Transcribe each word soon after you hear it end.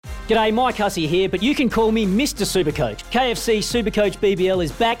G'day, Mike Hussey here, but you can call me Mr. Supercoach. KFC Supercoach BBL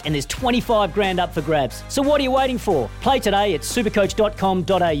is back and there's 25 grand up for grabs. So what are you waiting for? Play today at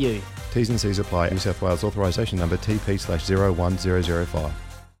supercoach.com.au. T's and C's apply. New South Wales authorisation number TP/01005.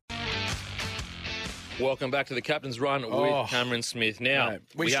 Welcome back to the Captain's Run with Cameron Smith. Now,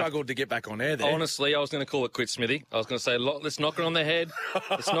 we struggled to get back on air there. Honestly, I was going to call it quits, Smithy. I was going to say, let's knock it on the head.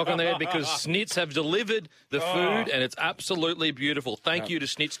 Let's knock it on the head because Snits have delivered the food and it's absolutely beautiful. Thank you to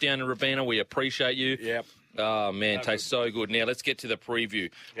Snits down in Robina. We appreciate you. Yep. Oh, man, tastes so good. Now, let's get to the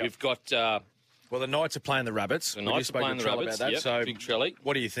preview. Yep. We've got... well, the Knights are playing the Rabbits. The Knights are playing the Rabbits. About that, so big Trelly.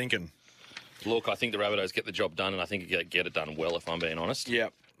 What are you thinking? Look, I think the Rabbitohs get the job done and I think they get it done well, if I'm being honest. Yeah,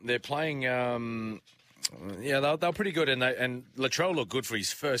 they're playing... they're pretty good, and Latrell looked good for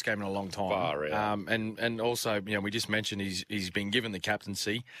his first game in a long time. Far out. And also, we just mentioned he's been given the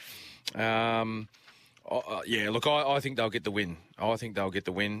captaincy. I think they'll get the win.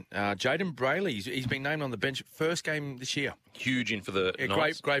 Jaden Brayley, he's been named on the bench first game this year. Huge in for the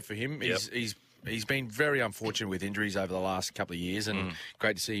Knights. Great for him. Yep. He's been very unfortunate with injuries over the last couple of years, and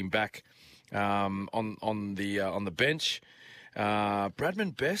great to see him back on the bench.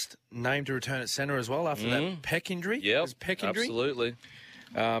 Bradman Best named to return at centre as well after that pec injury. Yeah, absolutely.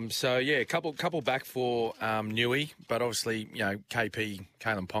 A couple back for Newey, but obviously KP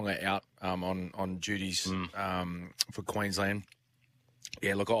Kalen Ponga out on duties for Queensland.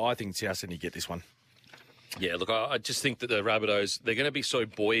 Yeah, look, I think South Sydney get this one. Yeah, look, I just think that the Rabbitohs, they're going to be so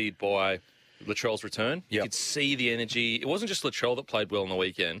buoyed by Latrell's return. You could see the energy. It wasn't just Latrell that played well on the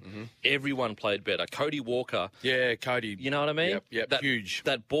weekend. Everyone played better. Cody Walker. Yeah, Cody. You know what I mean? Yep, huge.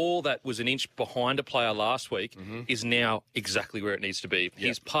 That ball that was an inch behind a player last week is now exactly where it needs to be. Yep.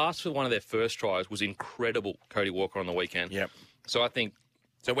 His pass for one of their first tries was incredible, Cody Walker, on the weekend. Yep. So I think...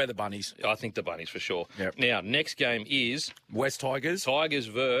 So we're the Bunnies. I think the Bunnies for sure. Yep. Now, next game is... West Tigers. Tigers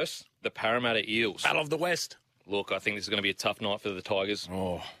versus the Parramatta Eels. Battle of the West. Look, I think this is going to be a tough night for the Tigers.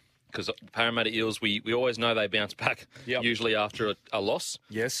 Oh, because Parramatta Eels, we always know they bounce back, usually after a loss.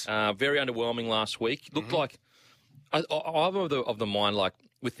 Yes. Very underwhelming last week. Looked like, I'm of the mind, like,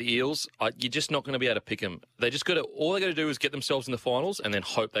 with the Eels, you're just not going to be able to pick them. All they got to do is get themselves in the finals and then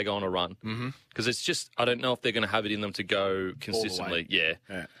hope they go on a run. Because it's just, I don't know if they're going to have it in them to go consistently. Yeah.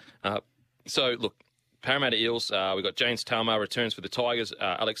 So, look, Parramatta Eels, we've got James Talmar returns for the Tigers.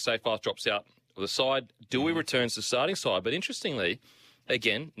 Alex Seyfarth drops out of the side. Dewey returns to the starting side. But interestingly...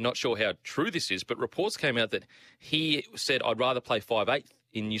 Again, not sure how true this is, but reports came out that he said, I'd rather play 5'8"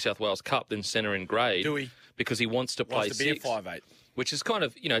 in New South Wales Cup than centre in grade. Do he? Because he wants to play 6. Be a 5'8". Which is kind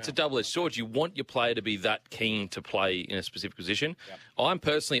of, it's a double-edged sword. You want your player to be that keen to play in a specific position. Yep.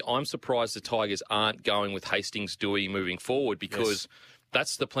 I'm surprised the Tigers aren't going with Hastings Dewey moving forward because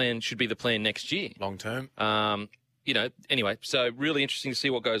that's the plan, should be the plan next year. Long term. Anyway, so really interesting to see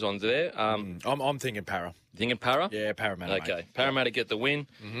what goes on there. I'm thinking Para. Thinking Para? Yeah, Parramatta. Okay, mate. Parramatta get the win.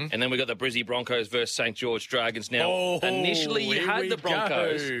 And then we got the Brizzy Broncos versus St. George Dragons. Now, initially you had the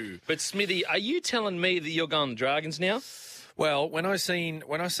Broncos, but Smithy, are you telling me that you're going Dragons now? Well, when I seen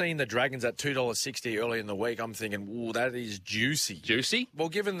the Dragons at $2.60 early in the week, I'm thinking, ooh, that is juicy. Juicy? Well,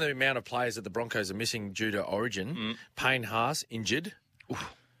 given the amount of players that the Broncos are missing due to Origin, Payne Haas injured.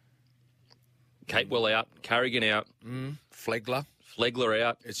 Capewell out, Carrigan out, Flegler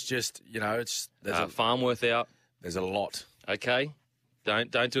out. It's just, there's Farmworth out. There's a lot. Okay.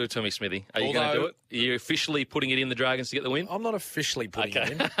 Don't do it to me, Smithy. Are you going to do it? Are you officially putting it in the Dragons to get the win? I'm not officially putting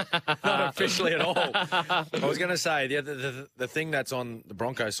it in. Not officially at all. I was going to say, the thing that's on the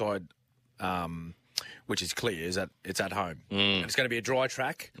Broncos side, which is clear, is that it's at home. And it's going to be a dry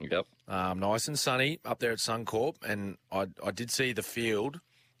track. Yep. Nice and sunny up there at Suncorp. And I did see the field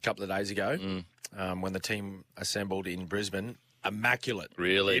a couple of days ago when the team assembled in Brisbane. Immaculate.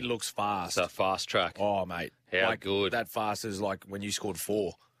 Really? It looks fast. It's a fast track. Oh, mate. How good. That fast is like when you scored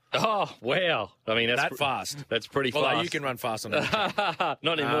 4. Oh, wow. I mean, that's... That fast. That's pretty fast. Well, you can run fast on that.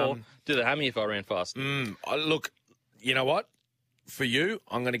 Not anymore. Do the hammy if I ran fast. Look, you know what? For you,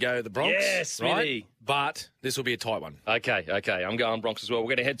 I'm going to go the Bronx. Yes, Smithy. Right? But this will be a tight one. Okay. I'm going Bronx as well. We're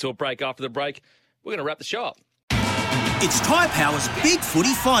going to head to a break. After the break, we're going to wrap the show up. It's Tyre Power's Big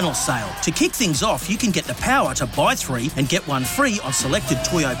Footy Final Sale. To kick things off, you can get the power to buy 3 and get 1 free on selected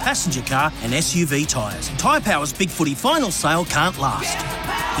Toyo passenger car and SUV tyres. Tyre Power's Big Footy Final Sale can't last.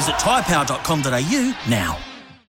 Visit tyrepower.com.au now.